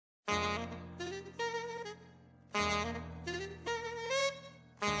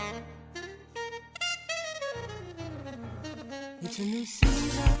It's a new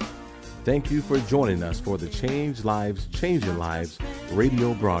season. Thank you for joining us for the Change Lives, Changing Lives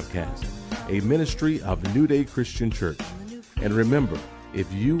radio broadcast, a ministry of New Day Christian Church. And remember,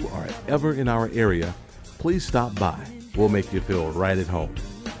 if you are ever in our area, please stop by. We'll make you feel right at home.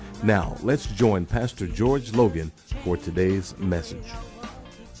 Now, let's join Pastor George Logan for today's message.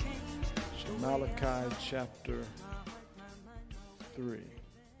 So Malachi chapter 3.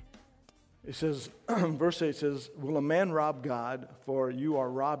 It says, verse 8 says, "Will a man rob God? For you are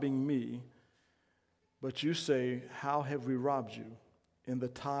robbing me. But you say, how have we robbed you? In the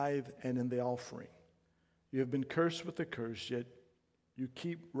tithe and in the offering. You have been cursed with a curse, yet you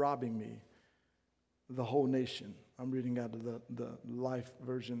keep robbing me, the whole nation." I'm reading out of the Life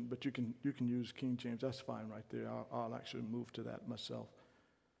version, but you can use King James. That's fine right there. I'll actually move to that myself.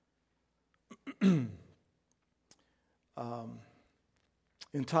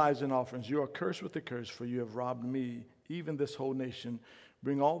 In tithes and offerings, you are cursed with a curse, for you have robbed me, even this whole nation.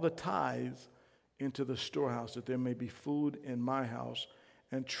 Bring all the tithes into the storehouse, that there may be food in my house.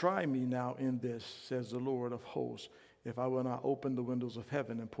 And try me now in this, says the Lord of hosts, if I will not open the windows of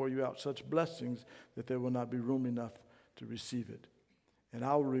heaven and pour you out such blessings that there will not be room enough to receive it. And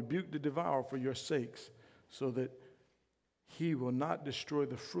I will rebuke the devourer for your sakes, so that he will not destroy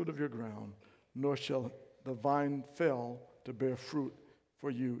the fruit of your ground, nor shall the vine fail to bear fruit for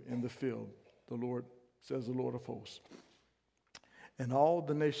you in the field, the Lord, says the Lord of hosts. And all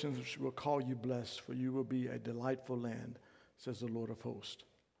the nations will call you blessed, for you will be a delightful land, says the Lord of hosts.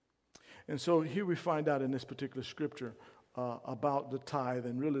 And so here we find out in this particular scripture about the tithe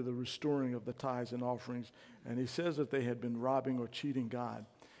and really the restoring of the tithes and offerings. And he says that they had been robbing or cheating God.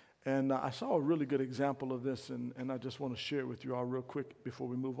 And I saw a really good example of this, and I just want to share it with you all real quick before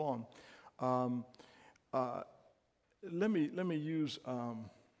we move on. Let me use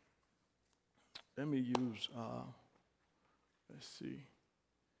let's see.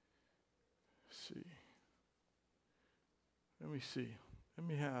 Let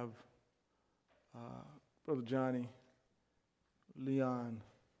me have Brother Johnny, Leon,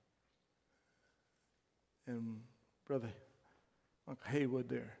 and Brother Uncle Haywood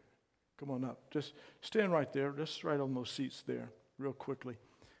there. Come on up. Just stand right there. Just right on those seats there real quickly.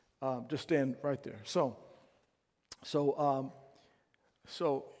 Just stand right there. So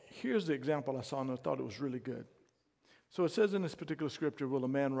here's the example I saw, and I thought it was really good. So it says in this particular scripture, will a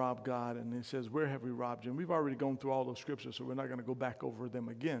man rob God? And it says, where have we robbed you? And we've already gone through all those scriptures, so we're not going to go back over them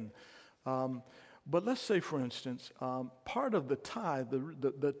again. But let's say, for instance, part of the tithe,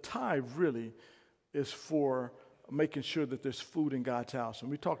 the tithe really is for making sure that there's food in God's house.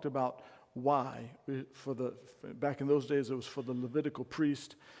 And we talked about why. Back in those days, it was for the Levitical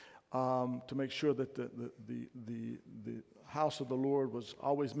priest, to make sure that the house of the Lord was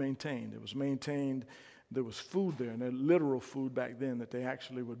always maintained. It was maintained. There was food there, and there literal food back then, that they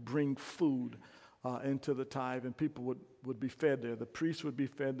actually would bring food into the tithe, and people would be fed there. The priest would be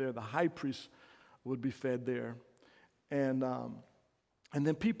fed there. The high priest would be fed there, and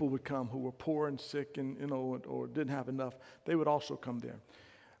then people would come who were poor and sick, and or didn't have enough. They would also come there.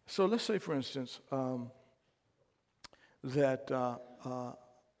 So let's say, for instance, that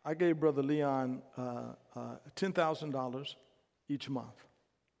I gave Brother Leon $10,000 each month.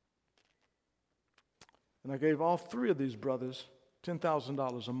 And I gave all three of these brothers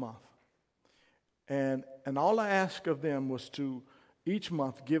 $10,000 a month. And all I asked of them was to each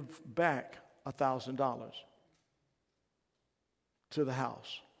month give back $1,000 to the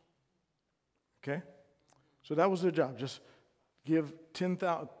house. Okay? So that was their job. Just give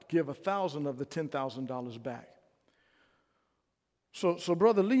 $1,000 of the $10,000 back. So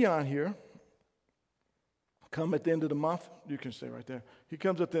Brother Leon here, come at the end of the month. You can stay right there. He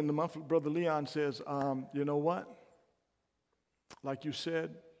comes at the end of the month. Brother Leon says, you know what? Like you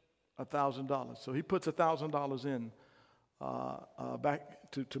said, $1,000. So he puts $1,000 in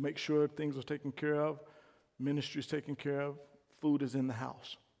back to make sure things are taken care of, ministry is taken care of, food is in the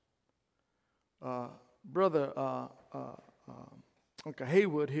house. Brother Uncle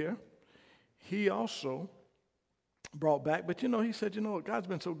Haywood here, he also brought back, but he said, God's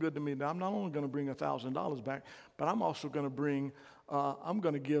been so good to me that I'm not only going to bring $1,000 back, but I'm also going to I'm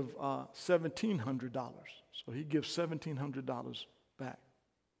going to give $1,700. So he gives $1,700 back,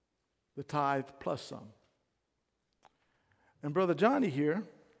 the tithe plus some. And Brother Johnny here,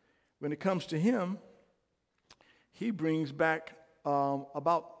 when it comes to him, he brings back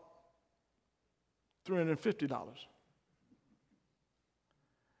about $350.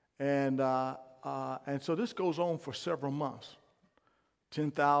 And so this goes on for several months.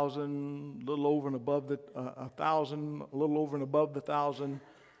 10,000, a little over and above the 1,000, a little over and above the 1,000,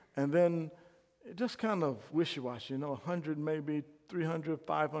 and then it just kind of wishy-washy, 100 maybe, 300,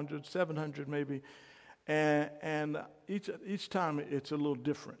 500, 700 maybe. And each time it's a little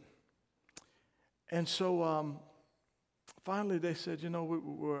different. And so finally they said,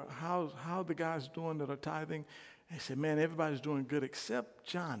 how the guys doing that are tithing? They said, man, everybody's doing good except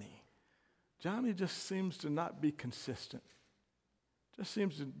Johnny. Johnny just seems to not be consistent. Just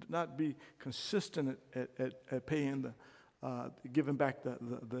seems to not be consistent at paying giving back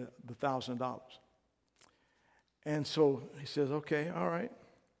the $1,000. And so he says, okay, all right.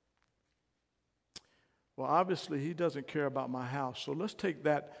 Well, obviously he doesn't care about my house, so let's take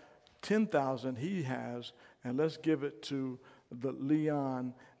that $10,000 he has and let's give it to the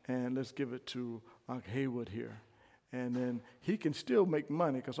Leon and let's give it to Uncle Haywood here. And then he can still make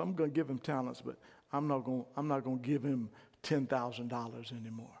money because I'm going to give him talents, but I'm not going to give him $10,000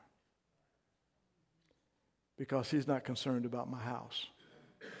 anymore because he's not concerned about my house.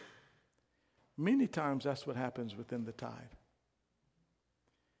 Many times that's what happens within the tithe.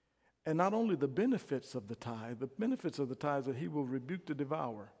 And not only the benefits of the tithe is that he will rebuke the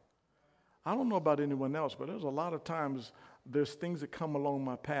devourer. I don't know about anyone else, but there's a lot of times there's things that come along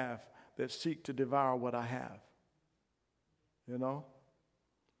my path that seek to devour what I have.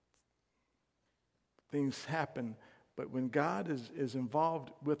 Things happen, but when God is involved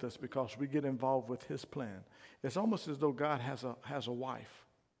with us because we get involved with his plan, it's almost as though God has a wife.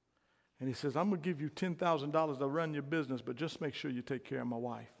 And he says, I'm going to give you $10,000 to run your business, but just make sure you take care of my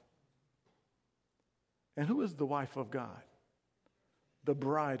wife. And who is the wife of God? The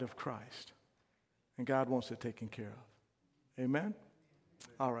bride of Christ. And God wants it taken care of. Amen?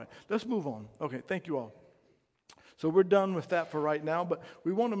 All right, let's move on. Okay, thank you all. So we're done with that for right now, but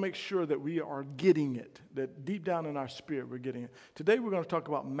we want to make sure that we are getting it, that deep down in our spirit we're getting it. Today we're going to talk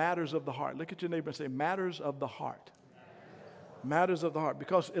about matters of the heart. Look at your neighbor and say, matters of the heart. Matters of the heart,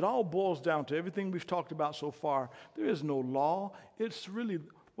 because it all boils down to everything we've talked about so far. There is no law. It's really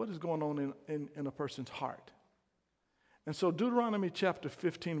what is going on in a person's heart. And so Deuteronomy chapter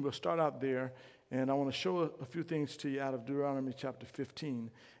 15, we'll start out there, and I want to show a few things to you out of Deuteronomy chapter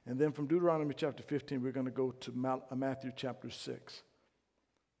 15. And then from Deuteronomy chapter 15, we're going to go to Matthew chapter 6.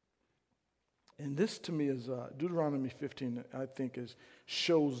 And this to me is Deuteronomy 15, I think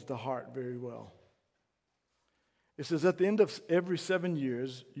shows the heart very well. It says, at the end of every 7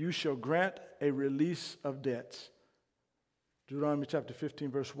 years, you shall grant a release of debts. Deuteronomy chapter 15,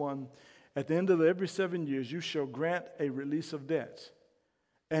 verse 1. At the end of every 7 years, you shall grant a release of debts.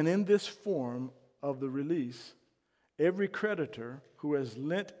 And in this form of the release, every creditor who has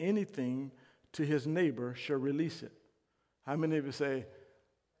lent anything to his neighbor shall release it. How many of you say,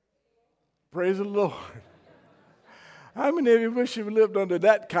 praise the Lord? How many of you wish you lived under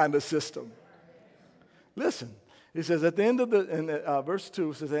that kind of system? Listen. He says at the end of verse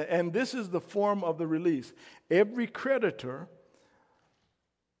 2, it says, and this is the form of the release. Every creditor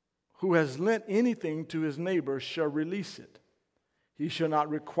who has lent anything to his neighbor shall release it. He shall not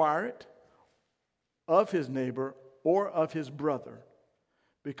require it of his neighbor or of his brother,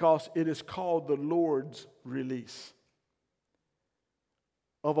 because it is called the Lord's release.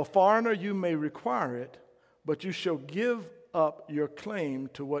 Of a foreigner you may require it, but you shall give up your claim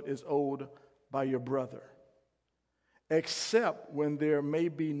to what is owed by your brother. Except when there may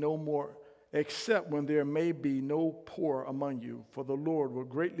be no poor among you, for the Lord will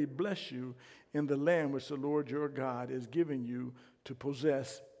greatly bless you in the land which the Lord your God is giving you to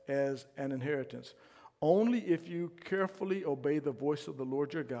possess as an inheritance. Only if you carefully obey the voice of the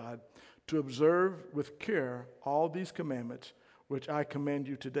Lord your God, to observe with care all these commandments which I command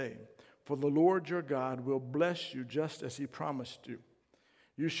you today. For the Lord your God will bless you just as he promised you.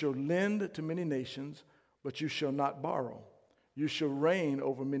 You shall lend to many nations, but you shall not borrow. You shall reign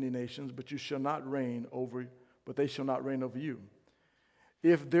over many nations, but they shall not reign over you.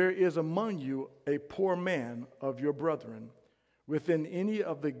 If there is among you a poor man of your brethren within any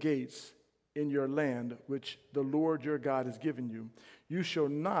of the gates in your land which the Lord your God has given you, you shall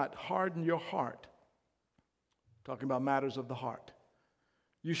not harden your heart. Talking about matters of the heart.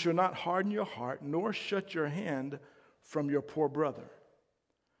 You shall not harden your heart, nor shut your hand from your poor brother.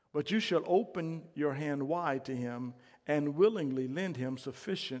 But you shall open your hand wide to him and willingly lend him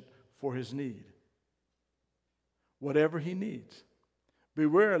sufficient for his need, whatever he needs.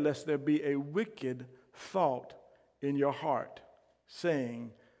 Beware lest there be a wicked thought in your heart,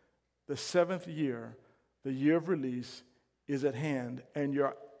 saying, the 7th year, the year of release, is at hand, and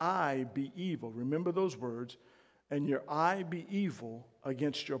your eye be evil. Remember those words. And your eye be evil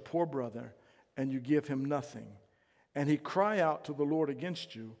against your poor brother, and you give him nothing. And he cry out to the Lord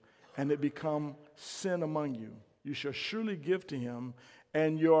against you, and it become sin among you. You shall surely give to him,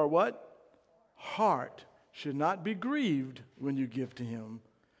 and your what? heart should not be grieved when you give to him,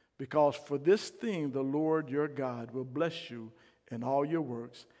 because for this thing the Lord your God will bless you in all your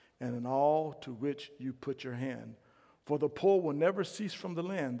works and in all to which you put your hand. For the poor will never cease from the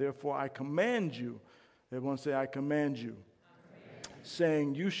land. Therefore I command you, everyone say, I command you,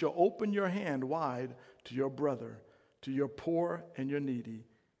 saying, you shall open your hand wide to your brother, to your poor and your needy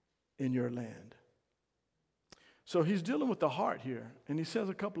in your land. So he's dealing with the heart here, and he says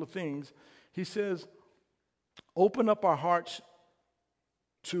a couple of things. He says, open up our hearts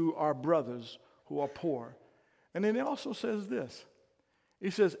to our brothers who are poor. And then he also says this. He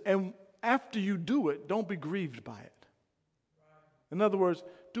says, and after you do it, don't be grieved by it. In other words,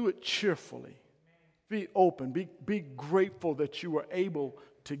 do it cheerfully. Be open. Be grateful that you are able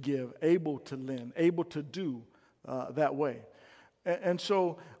to give, able to lend, able to do that way. And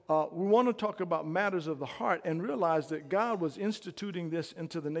so we want to talk about matters of the heart and realize that God was instituting this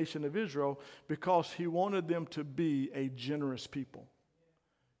into the nation of Israel because he wanted them to be a generous people.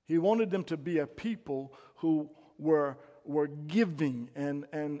 He wanted them to be a people who were giving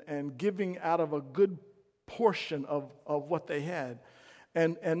and giving out of a good portion of what they had.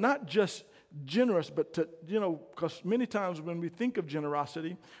 And not just generous, but to, because many times when we think of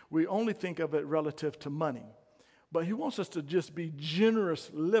generosity, we only think of it relative to money. But he wants us to just be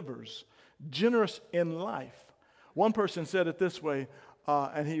generous livers, generous in life. One person said it this way,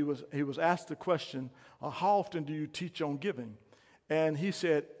 and he was asked the question, how often do you teach on giving? And he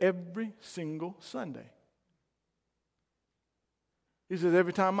said, every single Sunday. He says,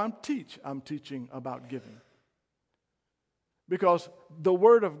 every time I'm teaching about giving. Because the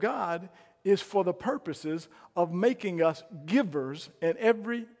Word of God is for the purposes of making us givers in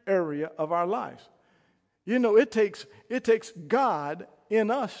every area of our lives. It takes God in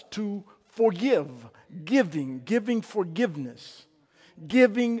us to forgive, giving forgiveness,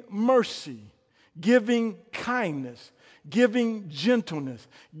 giving mercy, giving kindness, giving gentleness,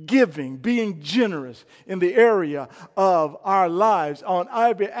 being generous in the area of our lives, on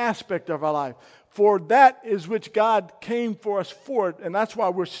every aspect of our life. For that is which God came for us for, and that's why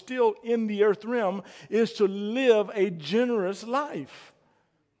we're still in the earth realm, is to live a generous life.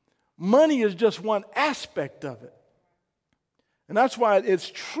 Money is just one aspect of it. And that's why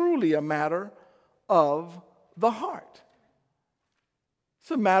it's truly a matter of the heart. It's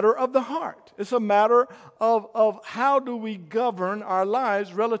a matter of the heart. It's a matter of how do we govern our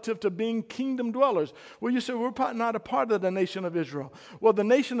lives relative to being kingdom dwellers. Well, you say, we're not a part of the nation of Israel. Well, the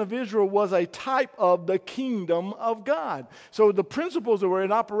nation of Israel was a type of the kingdom of God. So the principles that were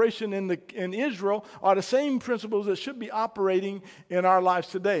in operation in Israel are the same principles that should be operating in our lives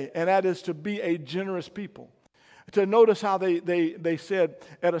today, and that is to be a generous people. To notice how they said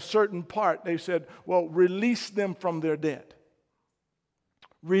at a certain part, they said, well, release them from their debt.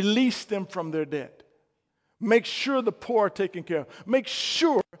 Release them from their debt. Make sure the poor are taken care of. Make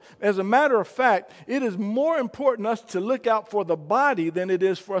sure, as a matter of fact, it is more important us to look out for the body than it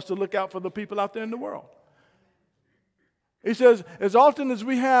is for us to look out for the people out there in the world. He says, as often as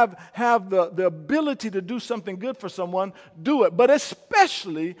we have the ability to do something good for someone, do it. But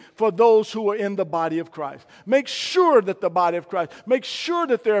especially for those who are in the body of Christ. Make sure that the body of Christ, make sure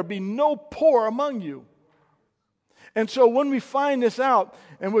that there be no poor among you. And so when we find this out,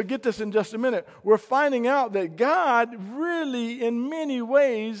 and we'll get this in just a minute, we're finding out that God really, in many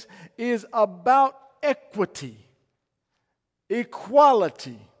ways, is about equity,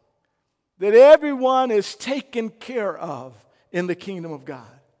 equality, that everyone is taken care of in the kingdom of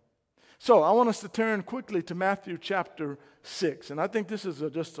God. So I want us to turn quickly to Matthew chapter 6, and I think this is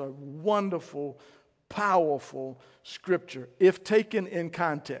just a wonderful, powerful scripture, if taken in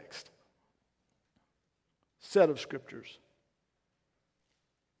context. Set of scriptures.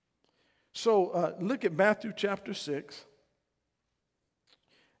 So look at Matthew chapter 6,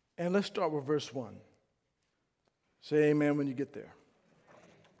 and let's start with verse 1. Say amen when you get there.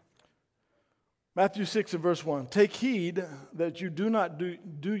 Matthew 6 and verse 1. Take heed that you do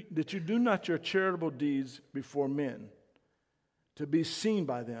not your charitable deeds before men, to be seen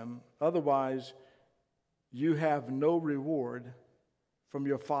by them. Otherwise, you have no reward from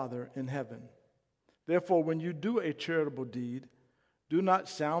your Father in heaven. Therefore, when you do a charitable deed, do not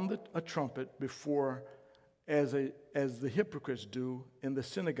sound a trumpet before as the hypocrites do in the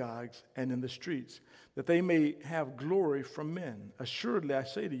synagogues and in the streets, that they may have glory from men. Assuredly, I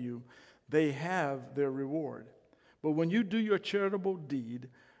say to you, they have their reward. But when you do your charitable deed,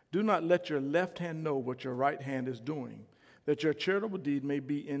 do not let your left hand know what your right hand is doing, that your charitable deed may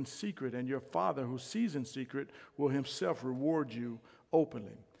be in secret, and your Father who sees in secret will himself reward you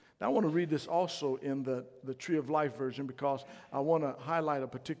openly. Now, I want to read this also in the Tree of Life version because I want to highlight a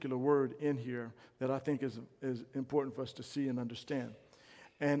particular word in here that I think is important for us to see and understand.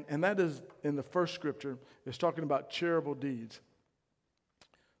 And that is in the first scripture. It's talking about charitable deeds.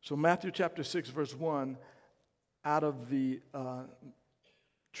 So Matthew chapter 6, verse 1, out of the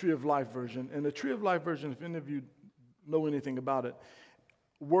Tree of Life version. And the Tree of Life version, if any of you know anything about it,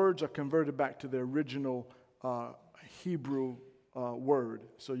 words are converted back to the original Hebrew word.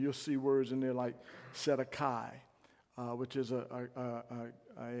 So you'll see words in there like tzedakah, which is a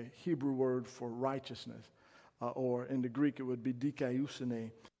Hebrew word for righteousness. Or in the Greek, it would be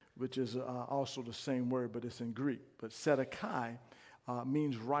dikaiosune, which is also the same word, but it's in Greek. But tzedakah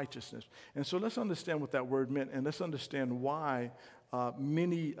means righteousness. And so let's understand what that word meant, and let's understand why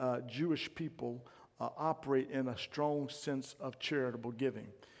many Jewish people operate in a strong sense of charitable giving.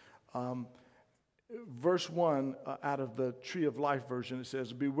 Verse 1 out of the Tree of Life version, it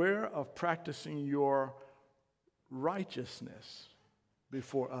says, "Beware of practicing your righteousness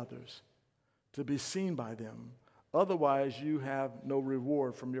before others, to be seen by them. Otherwise, you have no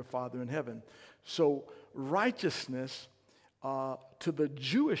reward from your Father in heaven." So righteousness to the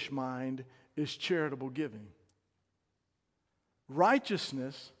Jewish mind is charitable giving.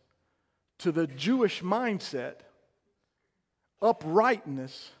 Righteousness to the Jewish mindset,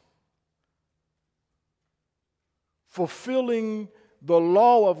 uprightness, fulfilling the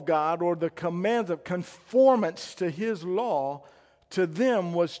law of God or the commands of conformance to His law, to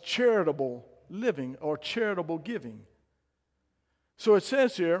them was charitable living or charitable giving. So it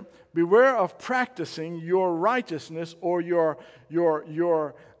says here, beware of practicing your righteousness or your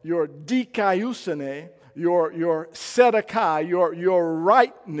dikaiosune, your tzedakah, your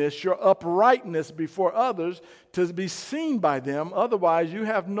rightness, your uprightness before others to be seen by them. Otherwise, you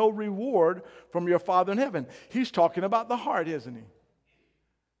have no reward from your Father in heaven. He's talking about the heart, isn't he?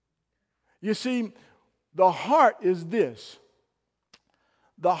 You see, the heart is this.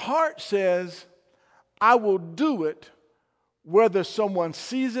 The heart says, I will do it whether someone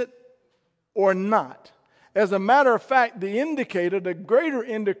sees it or not. As a matter of fact, the greater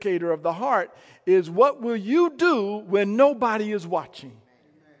indicator of the heart is what will you do when nobody is watching?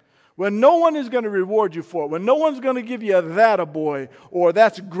 When no one is going to reward you for it. When no one's going to give you a "that-a-boy" or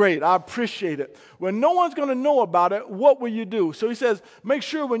 "that's great, I appreciate it." When no one's going to know about it, what will you do? So he says, make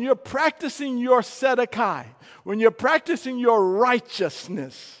sure when you're practicing your tzedakah, when you're practicing your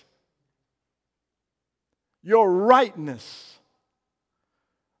righteousness, your rightness,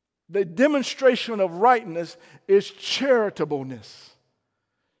 the demonstration of rightness is charitableness,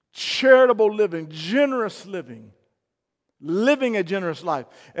 charitable living, generous living. Living a generous life.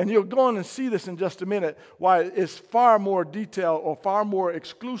 And you'll go on and see this in just a minute, why it's far more detailed or far more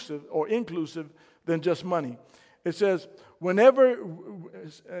exclusive or inclusive than just money. It says, whenever,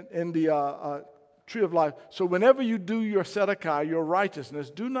 in the Tree of Life, so whenever you do your tzedakah, your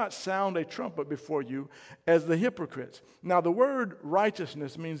righteousness, do not sound a trumpet before you as the hypocrites. Now the word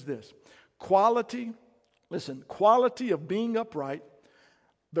righteousness means this. Quality of being upright,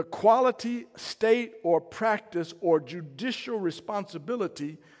 the quality, state, or practice, or judicial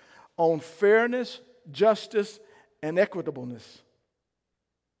responsibility on fairness, justice, and equitableness.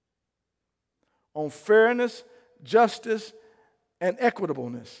 On fairness, justice, and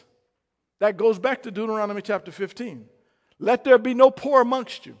equitableness. That goes back to Deuteronomy chapter 15. Let there be no poor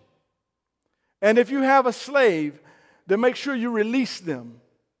amongst you. And if you have a slave, then make sure you release them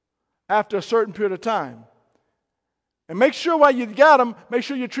after a certain period of time. And make sure while you got them, make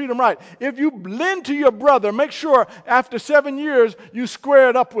sure you treat them right. If you lend to your brother, make sure after 7 years you square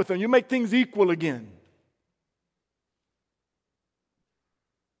it up with him. You make things equal again.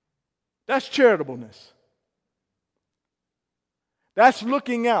 That's charitableness. That's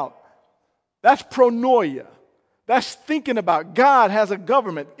looking out. That's pronoia. That's thinking about. God has a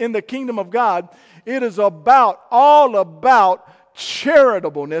government in the kingdom of God. It is all about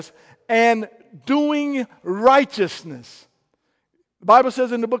charitableness and doing righteousness. The Bible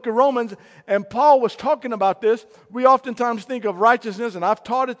says in the book of Romans, and Paul was talking about this, we oftentimes think of righteousness, and I've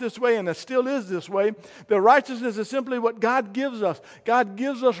taught it this way, and it still is this way. The righteousness is simply what God gives us. God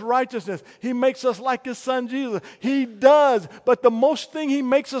gives us righteousness. He makes us like His Son Jesus. He does, but the most thing He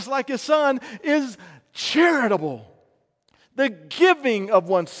makes us like His Son is charitable. The giving of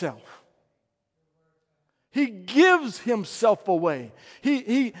oneself. He gives Himself away.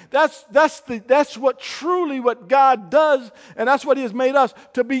 That's what truly what God does, and that's what He has made us,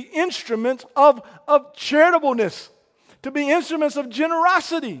 to be instruments of charitableness, to be instruments of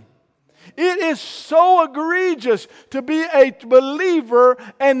generosity. It is so egregious to be a believer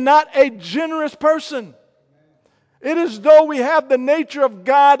and not a generous person. It is though we have the nature of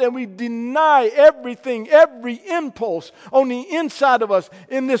God and we deny everything, every impulse on the inside of us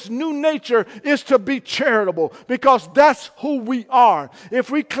in this new nature is to be charitable, because that's who we are.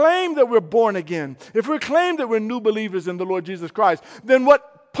 If we claim that we're born again, if we claim that we're new believers in the Lord Jesus Christ, then what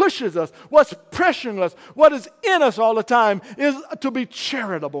pushes us, what's pressuring us, what is in us all the time is to be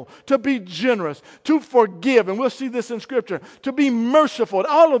charitable, to be generous, to forgive. And we'll see this in Scripture, to be merciful.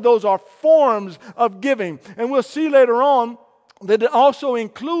 All of those are forms of giving. And we'll see later on that it also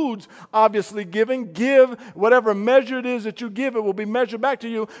includes, obviously, giving. Give whatever measure it is that you give, it will be measured back to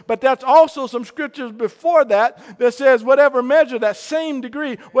you. But that's also some scriptures before that that says whatever measure, that same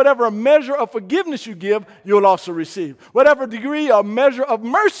degree, whatever measure of forgiveness you give, you'll also receive. Whatever degree or measure of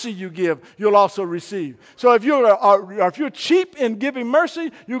mercy you give, you'll also receive. So if you're cheap in giving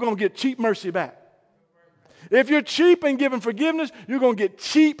mercy, you're going to get cheap mercy back. If you're cheap in giving forgiveness, you're going to get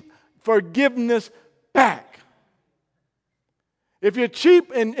cheap forgiveness back. If you're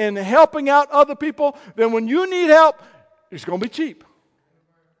cheap in helping out other people, then when you need help, it's going to be cheap.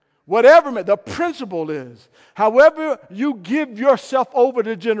 Whatever, the principle is, however you give yourself over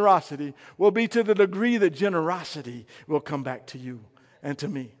to generosity will be to the degree that generosity will come back to you and to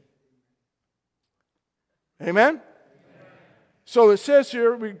me. Amen? So it says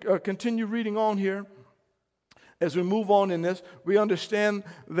here, we continue reading on here. As we move on in this, we understand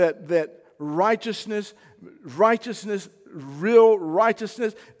that righteousness, real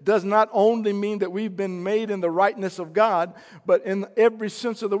righteousness, does not only mean that we've been made in the rightness of God, but in every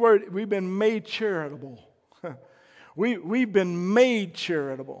sense of the word, we've been made charitable. We've been made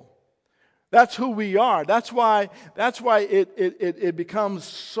charitable. That's who we are. That's why it becomes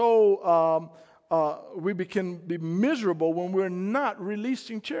so, we can be miserable when we're not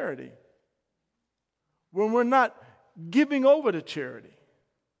releasing charity. When we're not giving over to charity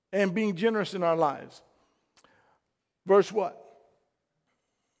and being generous in our lives. Verse what?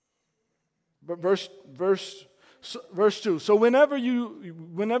 Verse 2. So whenever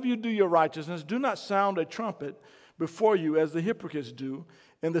you do your righteousness, do not sound a trumpet before you as the hypocrites do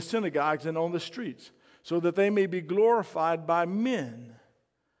in the synagogues and on the streets, so that they may be glorified by men.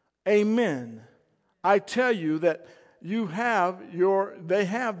 Amen. I tell you that they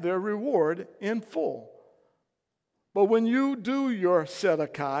have their reward in full. But when you do your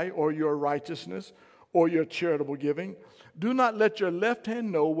tzedakah, or your righteousness, or your charitable giving, do not let your left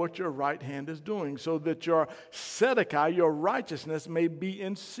hand know what your right hand is doing, so that your tzedakah, your righteousness, may be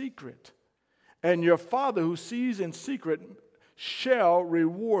in secret. And your Father who sees in secret shall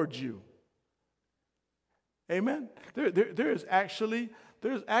reward you. Amen? There's actually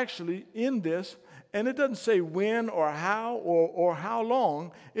in this, and it doesn't say when or how or how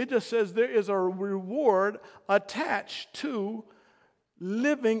long. It just says there is a reward attached to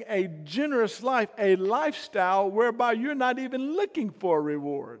living a generous life, a lifestyle whereby you're not even looking for a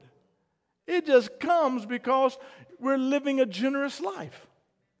reward. It just comes because we're living a generous life.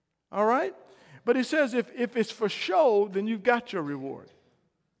 All right? But he says if it's for show, then you've got your reward.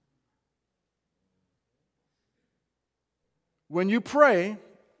 When you pray,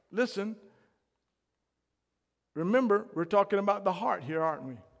 listen, remember, we're talking about the heart here, aren't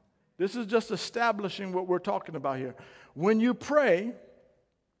we? This is just establishing what we're talking about here. When you pray,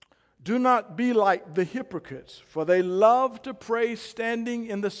 do not be like the hypocrites, for they love to pray standing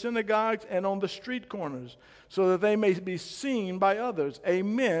in the synagogues and on the street corners, so that they may be seen by others.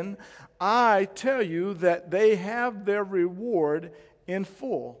 Amen. I tell you that they have their reward in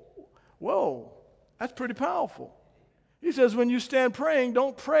full. Whoa, that's pretty powerful. He says when you stand praying,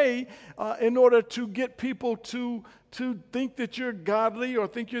 don't pray in order to get people to think that you're godly or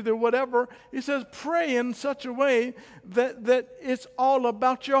think you're whatever. He says pray in such a way that it's all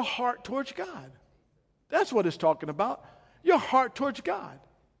about your heart towards God. That's what it's talking about, your heart towards God.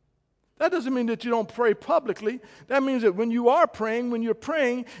 That doesn't mean that you don't pray publicly. That means that when you're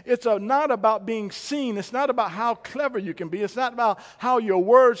praying, it's not about being seen. It's not about how clever you can be. It's not about how your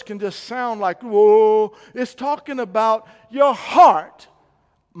words can just sound like, whoa. It's talking about your heart,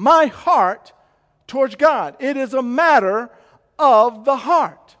 my heart towards God. It is a matter of the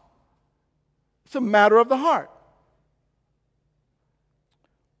heart. It's a matter of the heart.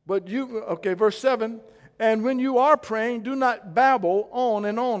 But verse 7. And when you are praying, do not babble on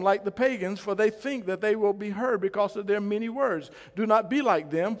and on like the pagans, for they think that they will be heard because of their many words. Do not be like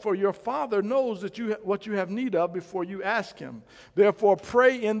them, for your Father knows what you have need of before you ask Him. Therefore,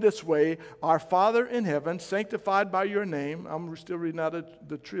 pray in this way: Our Father in heaven, sanctified by your name. I'm still reading out of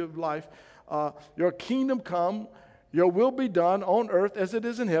the Tree of Life. Your kingdom come, your will be done on earth as it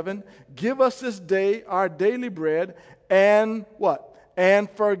is in heaven. Give us this day our daily bread, and what? And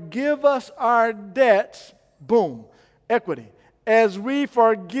forgive us our debts. Boom. Equity. As we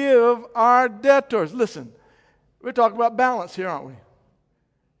forgive our debtors. Listen, we're talking about balance here, aren't we?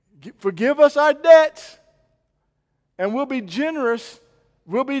 Forgive us our debts, and we'll be generous.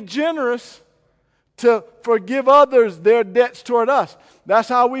 We'll be generous to forgive others their debts toward us. That's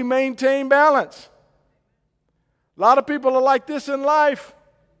how we maintain balance. A lot of people are like this in life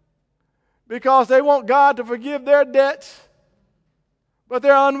because they want God to forgive their debts, but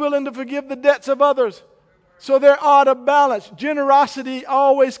they're unwilling to forgive the debts of others. So they're out of balance. Generosity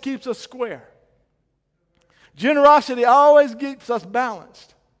always keeps us square. Generosity always keeps us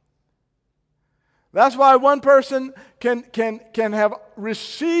balanced. That's why one person can have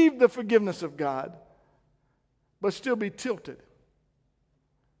received the forgiveness of God, but still be tilted.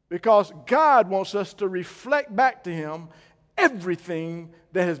 Because God wants us to reflect back to Him everything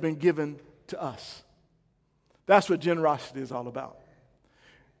that has been given to us. That's what generosity is all about.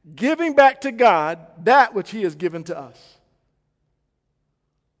 Giving back to God that which He has given to us.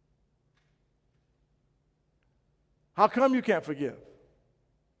 How come you can't forgive?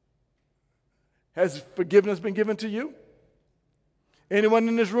 Has forgiveness been given to you? Anyone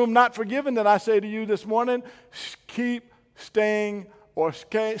in this room not forgiven, then I say to you this morning, keep staying or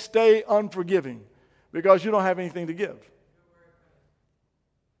stay unforgiving because you don't have anything to give.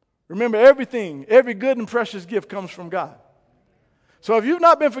 Remember, every good and precious gift comes from God. So if you've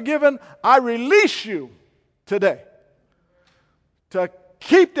not been forgiven, I release you today to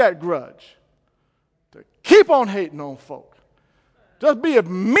keep that grudge, to keep on hating on folk. Just be as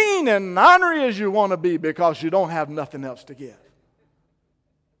mean and ornery as you want to be because you don't have nothing else to give.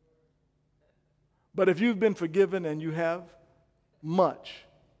 But if you've been forgiven and you have much,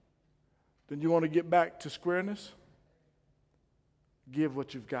 then you want to get back to squareness? Give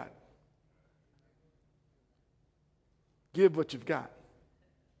what you've got. Give what you've got.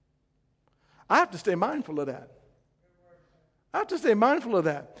 I have to stay mindful of that. I have to stay mindful of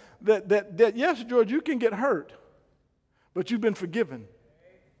that. That yes, George, you can get hurt, but you've been forgiven.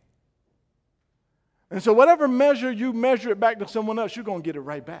 And so whatever measure you measure it back to someone else, you're going to get it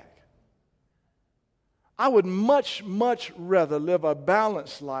right back. I would much, much rather live a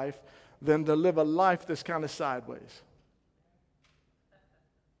balanced life than to live a life that's kind of sideways.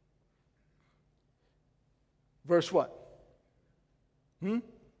 Verse what?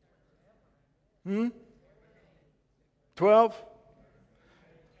 12?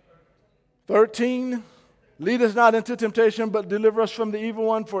 13? Lead us not into temptation, but deliver us from the evil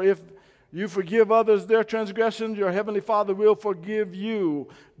one. For if you forgive others their transgressions, your heavenly Father will forgive you.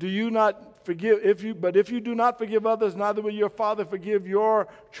 Do you not forgive? But if you do not forgive others, neither will your Father forgive your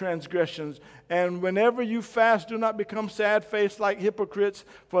transgressions. And whenever you fast, do not become sad-faced like hypocrites,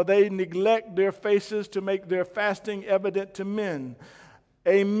 for they neglect their faces to make their fasting evident to men.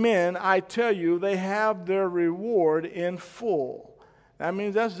 Amen, I tell you, they have their reward in full. That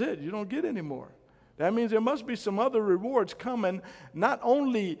means that's it. You don't get any more. That means there must be some other rewards coming, not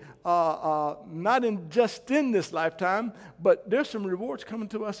only just in this lifetime, but there's some rewards coming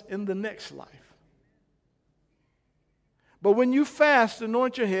to us in the next life. But when you fast,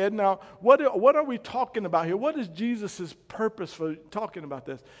 anoint your head. Now, what are we talking about here? What is Jesus' purpose for talking about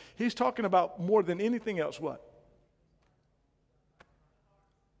this? He's talking about more than anything else what?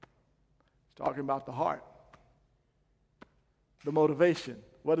 He's talking about the heart, the motivation.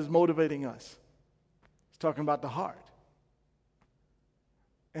 What is motivating us? Talking about the heart.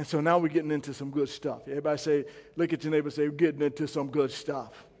 And so now we're getting into some good stuff. Everybody say, look at your neighbor and say, we're getting into some good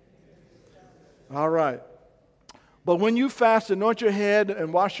stuff. All right. But when you fast, anoint your head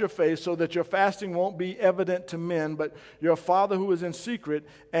and wash your face so that your fasting won't be evident to men, but your Father who is in secret,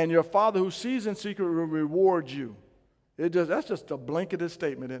 and your Father who sees in secret will reward you. That's just a blanketed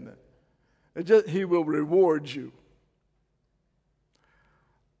statement, isn't it? He will reward you.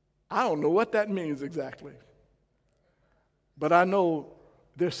 I don't know what that means exactly. But I know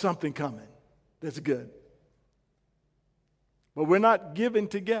there's something coming that's good. But we're not giving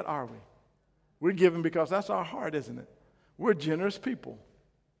to get, are we? We're giving because that's our heart, isn't it? We're generous people.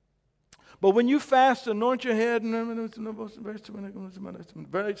 But when you fast, anoint your head,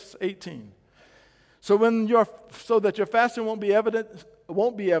 verse 18. So that your fasting won't be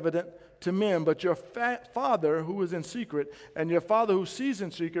evident to men, but your Father who is in secret, and your Father who sees in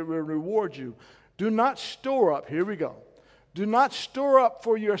secret will reward you. Do not store up, here we go. Do not store up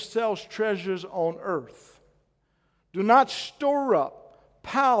for yourselves treasures on earth. Do not store up,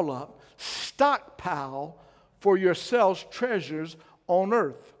 pile up, stockpile for yourselves treasures on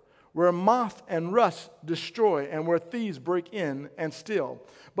earth, where moth and rust destroy, and where thieves break in and steal.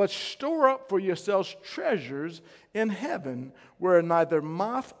 But store up for yourselves treasures in heaven, where neither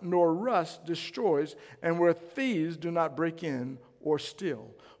moth nor rust destroys, and where thieves do not break in or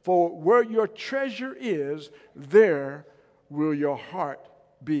steal. For where your treasure is, there will your heart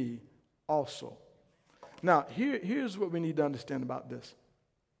be also. Now, here's what we need to understand about this.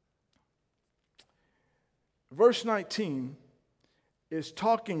 Verse 19 is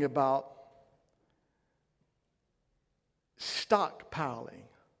talking about stockpiling.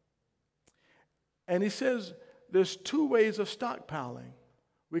 And he says there's two ways of stockpiling.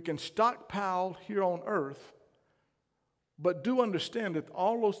 We can stockpile here on earth, but do understand that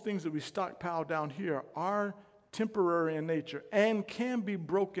all those things that we stockpile down here are temporary in nature and can be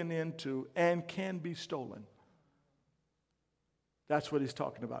broken into and can be stolen. That's what he's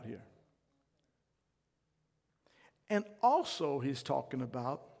talking about here. And also he's talking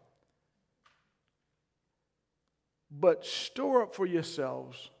about, but store up for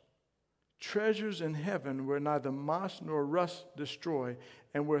yourselves treasures in heaven where neither moth nor rust destroy,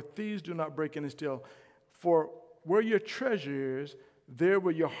 and where thieves do not break in and steal. For where your treasure is, there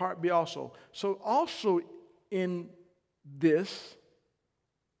will your heart be also. So also in this,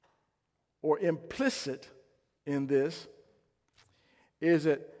 or implicit in this, is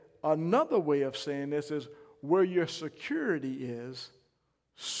that another way of saying this is, where your security is,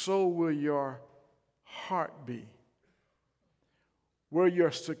 so will your heart be. Where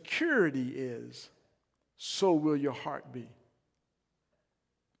your security is, so will your heart be.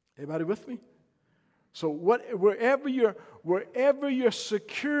 Everybody with me? So wherever your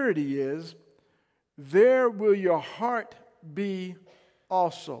security is, there will your heart be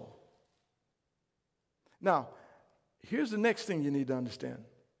also. Now, here's the next thing you need to understand.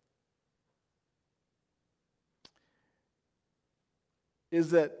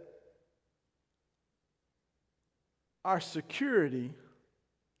 Is that our security,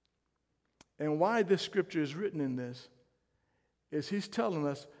 and why this scripture is written in this, is he's telling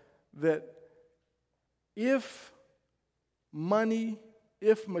us that if money,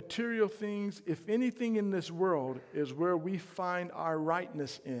 if material things, if anything in this world is where we find our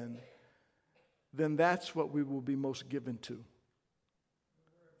rightness in, then that's what we will be most given to.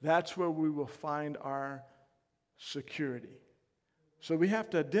 That's where we will find our security. So we have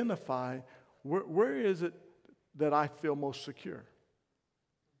to identify where is it that I feel most secure.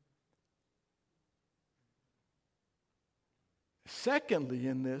 Secondly,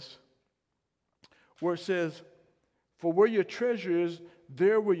 in this, where it says, for where your treasure is,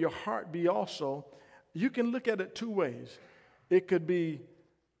 there will your heart be also, you can look at it two ways. It could be,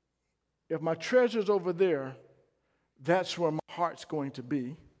 if my treasure's over there, that's where my heart's going to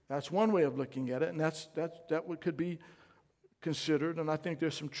be. That's one way of looking at it, and that could be considered, and I think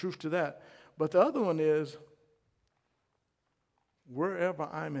there's some truth to that. But the other one is, wherever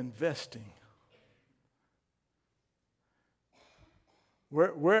I'm investing,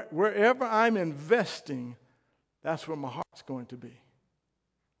 wherever I'm investing, that's where my heart's going to be.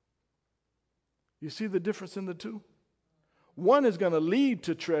 You see the difference in the two? One is going to lead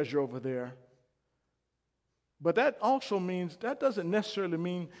to treasure over there, but that also means, that doesn't necessarily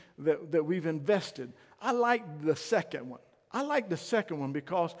mean that we've invested. I like the second one. I like the second one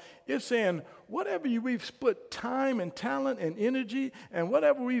because it's saying whatever we've put time and talent and energy and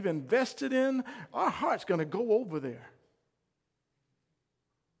whatever we've invested in, our heart's going to go over there.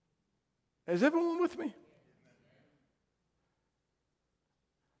 Is everyone with me?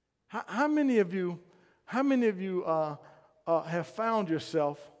 How many of you have found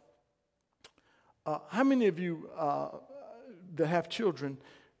yourself? How many of you that have children,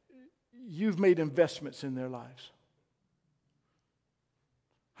 you've made investments in their lives?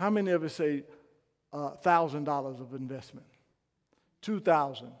 How many of us say $1,000 of investment?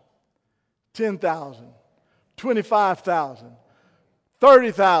 2,000, 10,000, 25,000,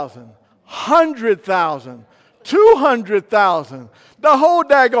 30,000, 100,000, 200,000. The whole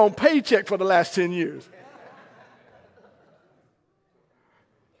daggone paycheck for the last 10 years.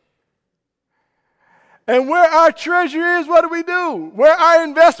 And where our treasure is, what do? Where our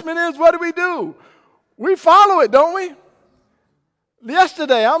investment is, what do? We follow it, don't we?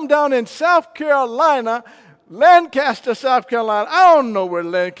 Yesterday, I'm down in South Carolina, Lancaster, South Carolina. I don't know where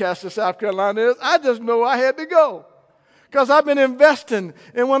Lancaster, South Carolina is. I just know I had to go. Because I've been investing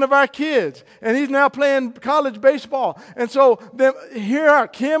in one of our kids, and he's now playing college baseball. And so then here are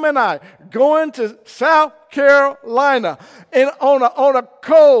Kim and I going to South Carolina and on a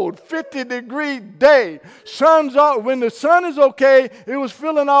cold 50-degree day. When the sun is okay, it was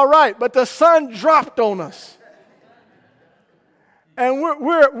feeling all right, but the sun dropped on us. And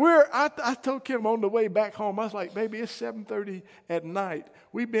I told Kim on the way back home, I was like, baby, it's 7:30 at night.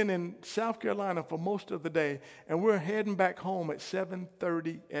 We've been in South Carolina for most of the day, and we're heading back home at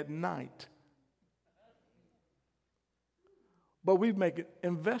 7:30 at night. But we've made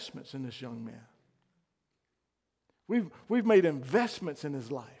investments in this young man. We've made investments in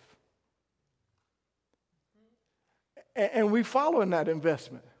his life. And we follow in that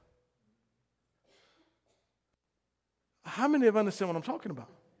investment. How many of you understand what I'm talking about?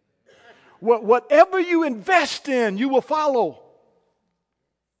 Whatever you invest in, you will follow.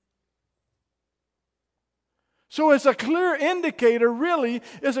 So it's a clear indicator, really,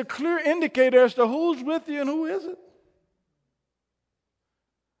 it's a clear indicator as to who's with you and who isn't.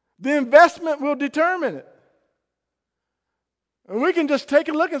 The investment will determine it. And we can just take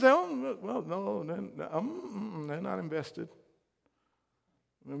a look and say, oh, well, no, they're not invested.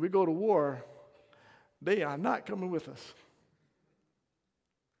 When we go to war, they are not coming with us.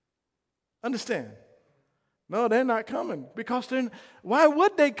 Understand? No, they're not coming because why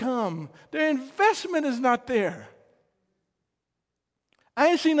would they come? Their investment is not there. I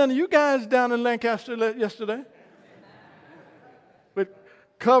ain't seen none of you guys down in Lancaster yesterday with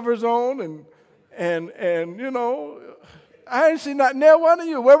covers on and you know, I ain't seen not near one of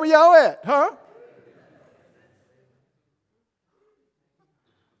you. Where were y'all at, huh?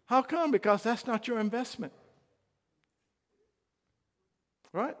 How come? Because that's not your investment.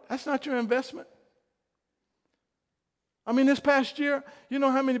 Right? That's not your investment. I mean, this past year, you know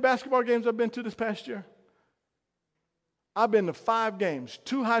how many basketball games I've been to this past year? I've been to 5 games,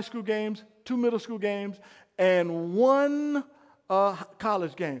 2 high school games, 2 middle school games, and 1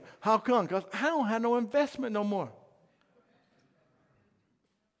 college game. How come? Because I don't have no investment no more.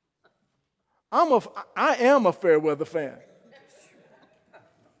 I am a fair weather fan.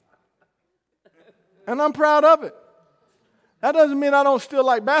 And I'm proud of it. That doesn't mean I don't still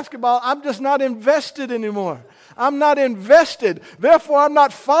like basketball. I'm just not invested anymore. I'm not invested. Therefore, I'm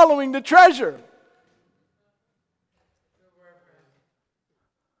not following the treasure.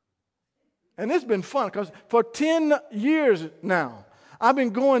 And it's been fun because for 10 years now, I've been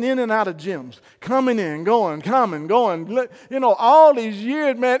going in and out of gyms, coming in, going, coming, going. You know, all these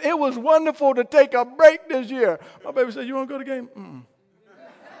years, man, it was wonderful to take a break this year. My baby said, you want to go to the game?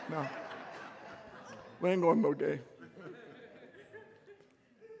 No. We ain't going to no game.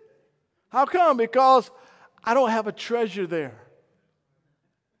 How come? Because I don't have a treasure there.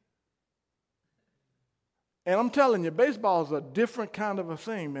 And I'm telling you, baseball is a different kind of a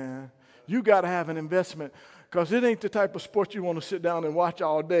thing, man. You got to have an investment because it ain't the type of sport you want to sit down and watch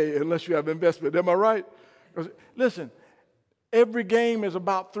all day unless you have investment. Am I right? Listen, every game is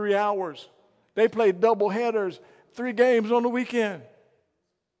about 3 hours. They play double headers, 3 games on the weekend.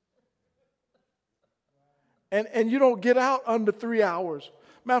 And you don't get out under 3 hours.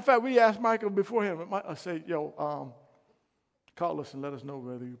 Matter of fact, we asked Michael beforehand. I say, yo, call us and let us know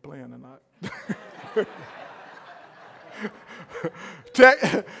whether you're playing or not.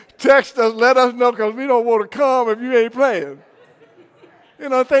 Text us, let us know, because we don't want to come if you ain't playing. You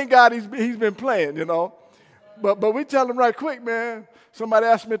know, thank God he's been playing, you know. But we tell him right quick, man. Somebody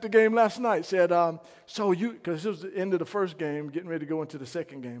asked me at the game last night, said, because it was the end of the first game, getting ready to go into the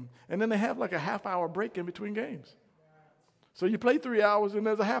second game. And then they have like a half-hour break in between games. So you play 3 hours, and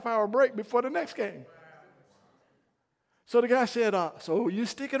there's a half-hour break before the next game. So the guy said, so you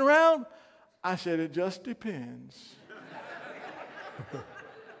sticking around? I said, it just depends.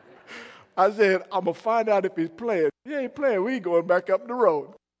 I said, I'm going to find out if he's playing. If he ain't playing, we going back up the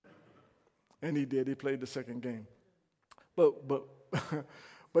road. And he did. He played the second game.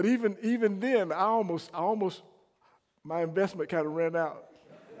 But even then, I almost my investment kind of ran out.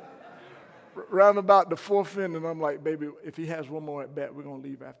 Round about the 4th inning, I'm like, baby, if he has one more at bat, we're going to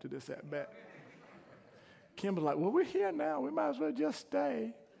leave after this at bat. Kim was like, well, we're here now. We might as well just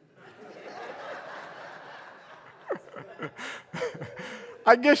stay.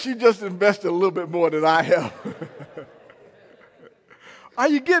 I guess she just invested a little bit more than I have. Are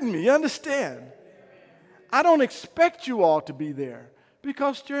you getting me? You understand? I don't expect you all to be there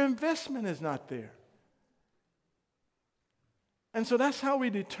because your investment is not there. And so that's how we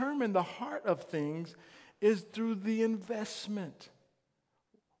determine the heart of things is through the investment.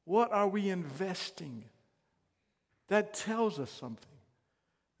 What are we investing? That tells us something.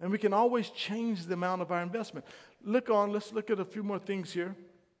 And we can always change the amount of our investment. Let's look at a few more things here.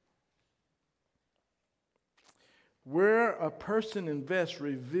 Where a person invests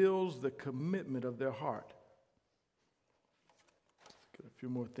reveals the commitment of their heart. Let's get a few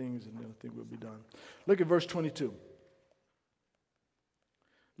more things and then I think we'll be done. Look at verse 22.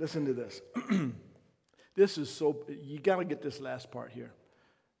 Listen to this. This is so, you got to get this last part here.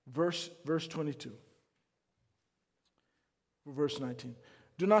 Verse 22. Verse 19.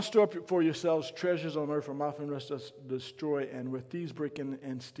 Do not store up for yourselves treasures on earth where moth and rust does destroy, and where thieves break in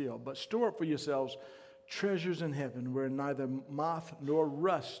and steal. But store up for yourselves treasures in heaven, where neither moth nor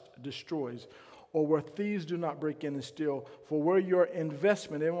rust destroys, or where thieves do not break in and steal. For where your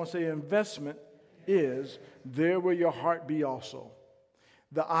investment, everyone say investment, is, there will your heart be also.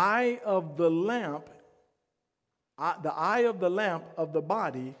 The eye of the lamp of the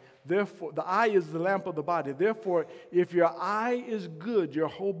body, therefore, the eye is the lamp of the body. Therefore, if your eye is good, your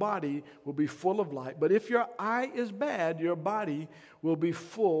whole body will be full of light. But if your eye is bad, your body will be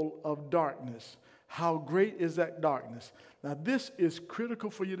full of darkness. How great is that darkness? Now, this is critical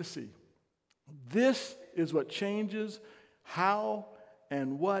for you to see. This is what changes how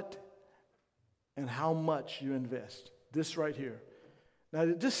and what and how much you invest. This right here. Now,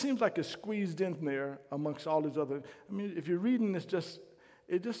 it just seems like it's squeezed in there amongst all these other. I mean, if you're reading this,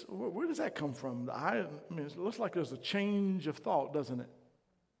 where does that come from? It looks like there's a change of thought, doesn't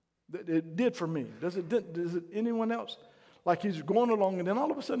it? It did for me. Does it anyone else? Like he's going along, and then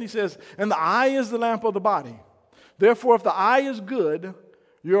all of a sudden he says, and the eye is the lamp of the body. Therefore, if the eye is good,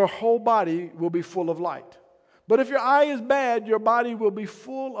 your whole body will be full of light. But if your eye is bad, your body will be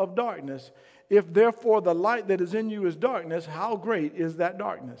full of darkness. If therefore the light that is in you is darkness, how great is that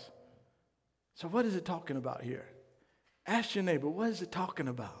darkness? So what is it talking about here? Ask your neighbor, what is it talking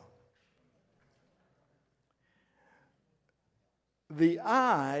about? The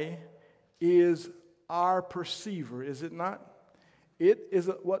eye is our perceiver, is it not? It is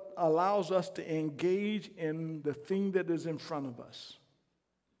what allows us to engage in the thing that is in front of us.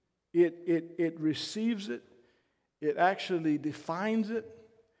 It receives it. It actually defines it.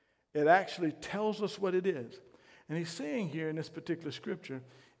 It actually tells us what it is. And he's saying here in this particular scripture,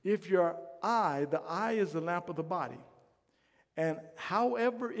 if your eye, the eye is the lamp of the body, and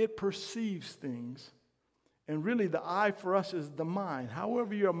however it perceives things, and really the eye for us is the mind,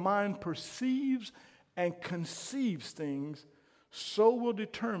 however your mind perceives and conceives things, so will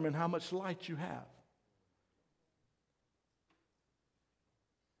determine how much light you have.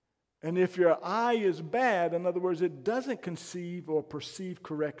 And if your eye is bad, in other words, it doesn't conceive or perceive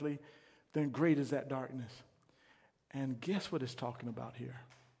correctly, then great is that darkness. And guess what it's talking about here?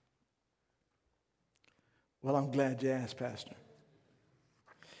 Well, I'm glad you asked, Pastor.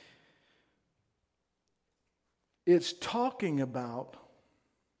 It's talking about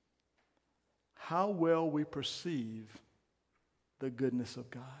how well we perceive the goodness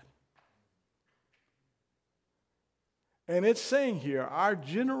of God. And it's saying here, our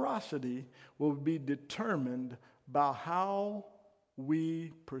generosity will be determined by how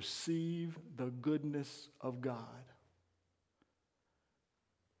we perceive the goodness of God.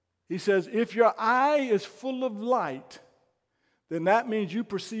 He says, if your eye is full of light, then that means you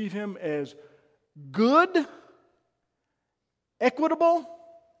perceive him as good, equitable,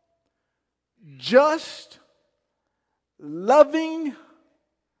 just, loving,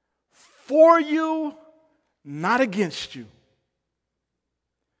 for you, not against you.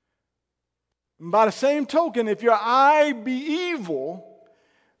 And by the same token, if your eye be evil,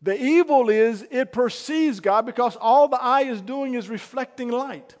 the evil is it perceives God because all the eye is doing is reflecting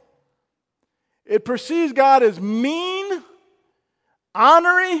light. It perceives God as mean,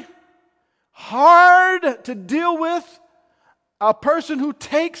 ornery, hard to deal with, a person who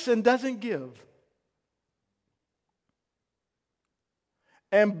takes and doesn't give.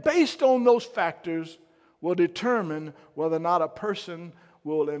 And based on those factors will determine whether or not a person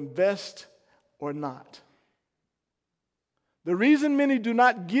will invest or not. The reason many do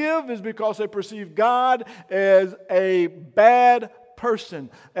not give is because they perceive God as a bad person,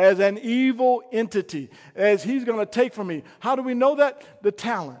 as an evil entity, as he's going to take from me. How do we know that? The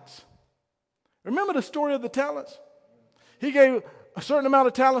talents. Remember the story of the talents? He gave a certain amount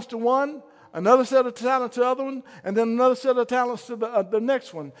of talents to one, another set of talents to the other one, and then another set of talents to the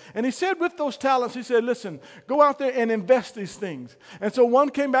next one. And he said with those talents, he said, listen, go out there and invest these things. And so one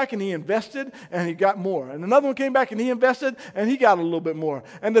came back and he invested and he got more. And another one came back and he invested and he got a little bit more.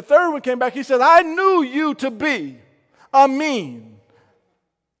 And the third one came back, he said, I knew you to be a mean,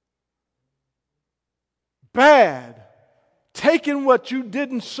 bad, taking what you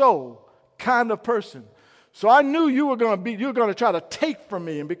didn't sow kind of person. So I knew you were going to try to take from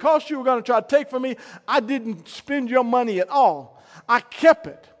me. And because you were going to try to take from me, I didn't spend your money at all. I kept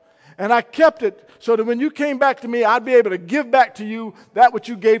it. And I kept it so that when you came back to me, I'd be able to give back to you that which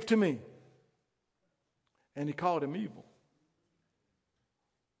you gave to me. And he called him evil.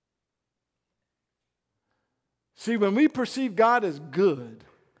 See, when we perceive God as good,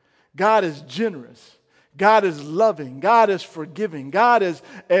 God is generous, God is loving. God is forgiving. God is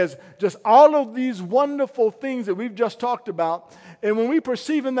just all of these wonderful things that we've just talked about. And when we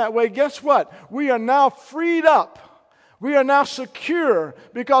perceive Him that way, guess what? We are now freed up. We are now secure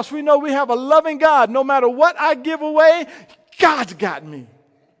because we know we have a loving God. No matter what I give away, God's got me.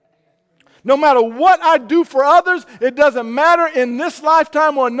 No matter what I do for others, it doesn't matter in this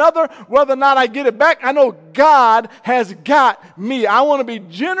lifetime or another, whether or not I get it back. I know God has got me. I want to be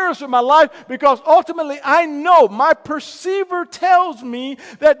generous with my life because ultimately I know my perceiver tells me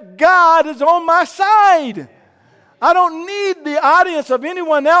that God is on my side. I don't need the audience of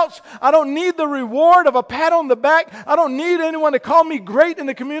anyone else. I don't need the reward of a pat on the back. I don't need anyone to call me great in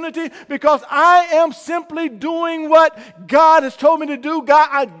the community because I am simply doing what God has told me to do.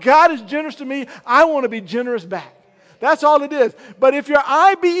 God is generous to me. I want to be generous back. That's all it is. But if your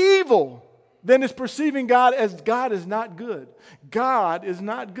eye be evil, then it's perceiving God as God is not good. God is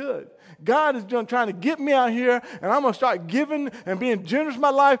not good. God is trying to get me out here, and I'm going to start giving and being generous in my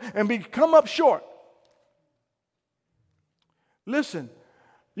life and come up short. Listen,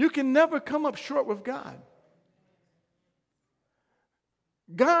 you can never come up short with God.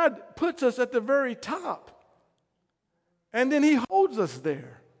 God puts us at the very top, and then He holds us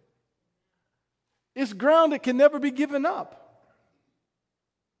there. It's ground that can never be given up.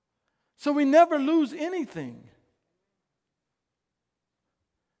 So we never lose anything.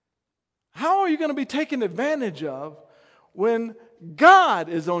 How are you going to be taken advantage of when God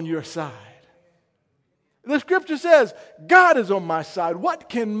is on your side? The scripture says, God is on my side. What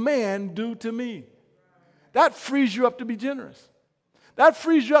can man do to me? That frees you up to be generous. That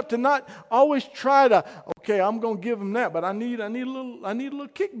frees you up to not always try to, okay, I'm going to give him that, but I need a little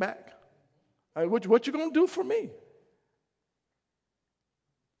kickback. What you going to do for me?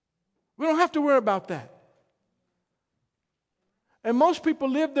 We don't have to worry about that. And most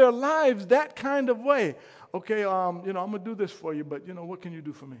people live their lives that kind of way. Okay, I'm going to do this for you, but what can you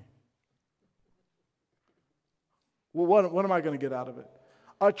do for me? Well, what am I going to get out of it?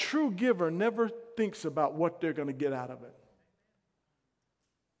 A true giver never thinks about what they're going to get out of it.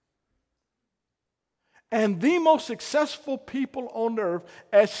 And the most successful people on earth,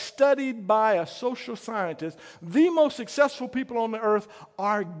 as studied by a social scientist, the most successful people on the earth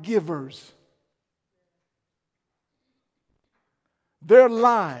are givers. Their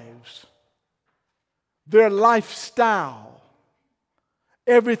lives, their lifestyle,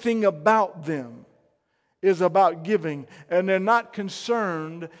 everything about them is about giving, and they're not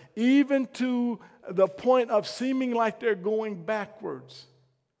concerned even to the point of seeming like they're going backwards.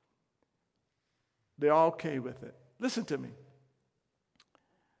 They're okay with it. Listen to me.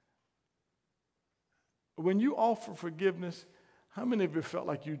 When you offer forgiveness, how many of you felt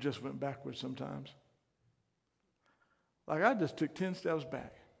like you just went backwards sometimes? Like I just took 10 steps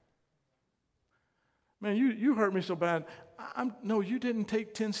back. Man, you hurt me so bad. No, you didn't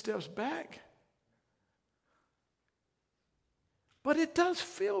take 10 steps back. But it does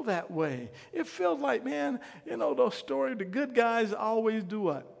feel that way. It feels like, man, those stories, the good guys always do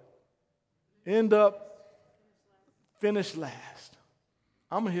what? Finish last.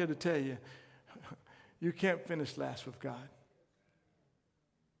 I'm here to tell you, you can't finish last with God.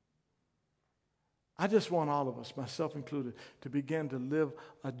 I just want all of us, myself included, to begin to live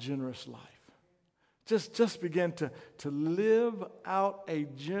a generous life. Just begin to live out a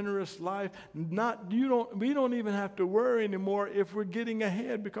generous life. We don't even have to worry anymore if we're getting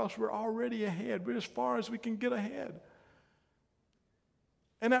ahead because we're already ahead. We're as far as we can get ahead.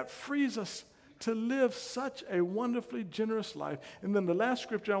 And that frees us to live such a wonderfully generous life. And then the last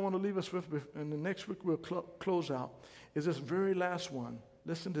scripture I want to leave us with, and the next week we'll close out, is this very last one.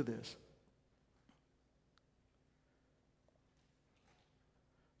 Listen to this.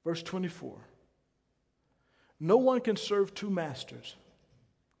 Verse 24. No one can serve two masters,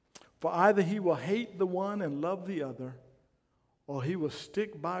 for either he will hate the one and love the other, or he will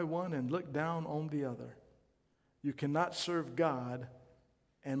stick by one and look down on the other. You cannot serve God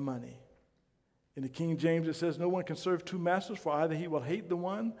and money. In the King James it says, no one can serve two masters, for either he will hate the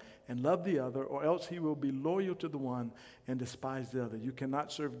one and love the other, or else he will be loyal to the one and despise the other. You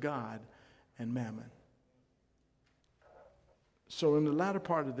cannot serve God and mammon. So in the latter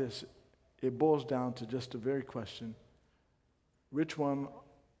part of this, it boils down to just a very question. Which one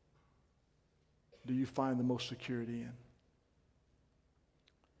do you find the most security in?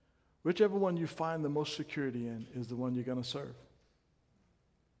 Whichever one you find the most security in is the one you're going to serve.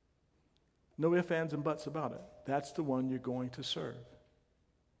 No ifs, ands, and buts about it. That's the one you're going to serve.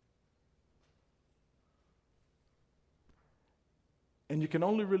 And you can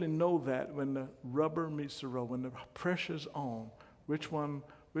only really know that when the rubber meets the road, when the pressure's on, which one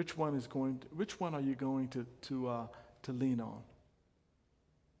which one are you going to lean on?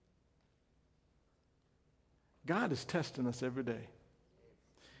 God is testing us every day.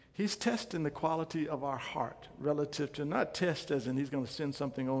 He's testing the quality of our heart relative to, not test as in he's going to send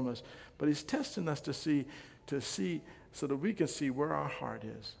something on us, but he's testing us to see so that we can see where our heart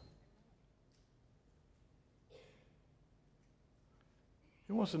is.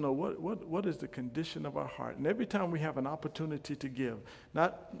 He wants to know what is the condition of our heart. And every time we have an opportunity to give,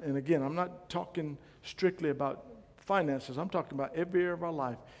 and again, I'm not talking strictly about finances, I'm talking about every area of our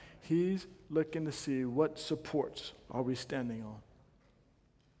life. He's looking to see what supports are we standing on.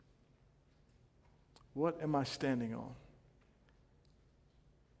 What am I standing on?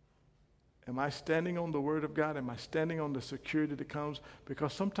 Am I standing on the Word of God? Am I standing on the security that comes?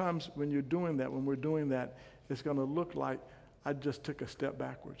 Because sometimes when we're doing that, it's going to look like I just took a step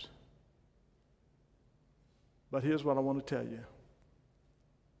backwards. But here's what I want to tell you.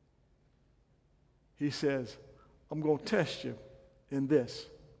 He says, I'm going to test you in this.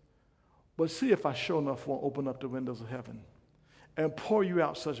 But see if I sure enough won't open up the windows of heaven and pour you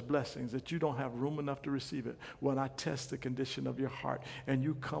out such blessings that you don't have room enough to receive it when I test the condition of your heart and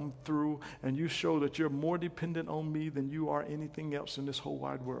you come through and you show that you're more dependent on me than you are anything else in this whole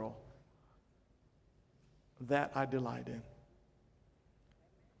wide world. That I delight in.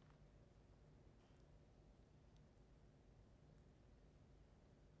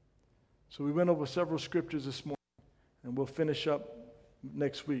 So we went over several scriptures this morning, and we'll finish up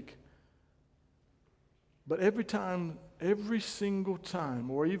next week. But every single time,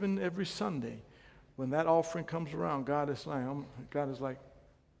 or even every Sunday, when that offering comes around, God is like,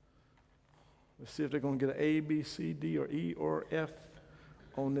 let's see if they're going to get an A, B, C, D, or E, or F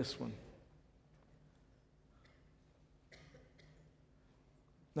on this one.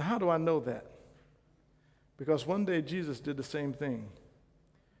 Now, how do I know that? Because one day Jesus did the same thing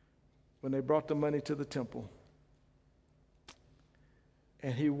when they brought the money to the temple.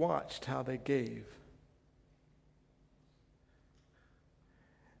 And he watched how they gave.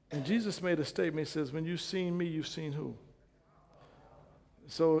 And Jesus made a statement. He says, when you've seen me, you've seen who?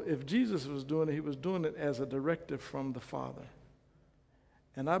 So if Jesus was doing it, he was doing it as a directive from the Father.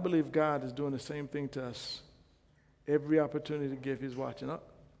 And I believe God is doing the same thing to us. Every opportunity to give, he's watching.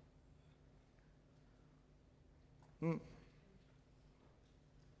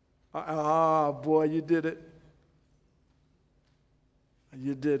 Boy, you did it.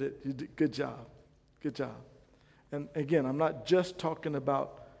 You did it. You did. Good job. Good job. And again, I'm not just talking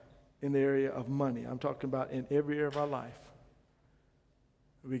about in the area of money. I'm talking about in every area of our life.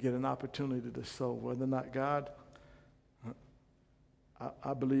 We get an opportunity to sow. Whether or not, God,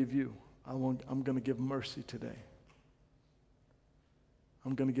 I believe you. I'm going to give mercy today.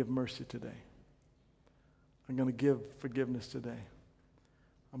 I'm going to give mercy today. I'm going to give forgiveness today.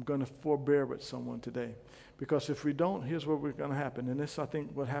 I'm going to forbear with someone today. Because if we don't, here's what we're going to happen. And this, I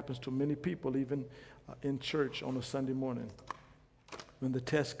think, what happens to many people, even in church on a Sunday morning. When the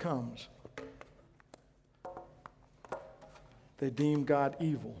test comes, they deem God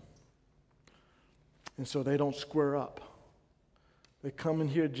evil. And so they don't square up. They come in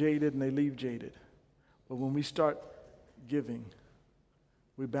here jaded and they leave jaded. But when we start giving,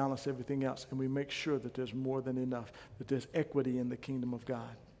 we balance everything else and we make sure that there's more than enough, that there's equity in the kingdom of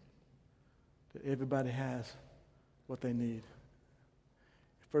God, that everybody has what they need.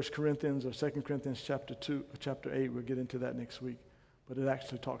 1 Corinthians or 2 Corinthians chapter 8, we'll get into that next week, but it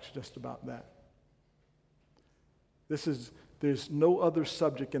actually talks just about that. There's no other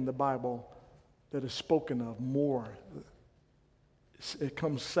subject in the Bible that is spoken of more. It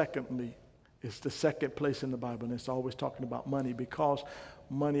comes secondly. It's the second place in the Bible, and it's always talking about money because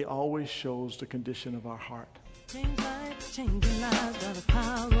money always shows the condition of our heart.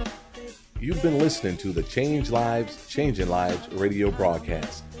 You've been listening to the Change Lives, Changing Lives radio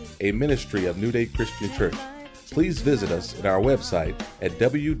broadcast, a ministry of New Day Christian Church. Please visit us at our website at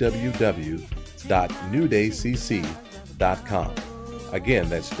www.newdaycc.com. Again,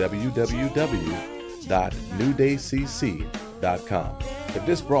 that's www.newdaycc.com. If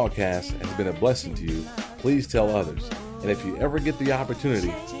this broadcast has been a blessing to you, please tell others. And if you ever get the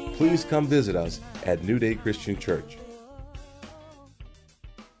opportunity, please come visit us at New Day Christian Church.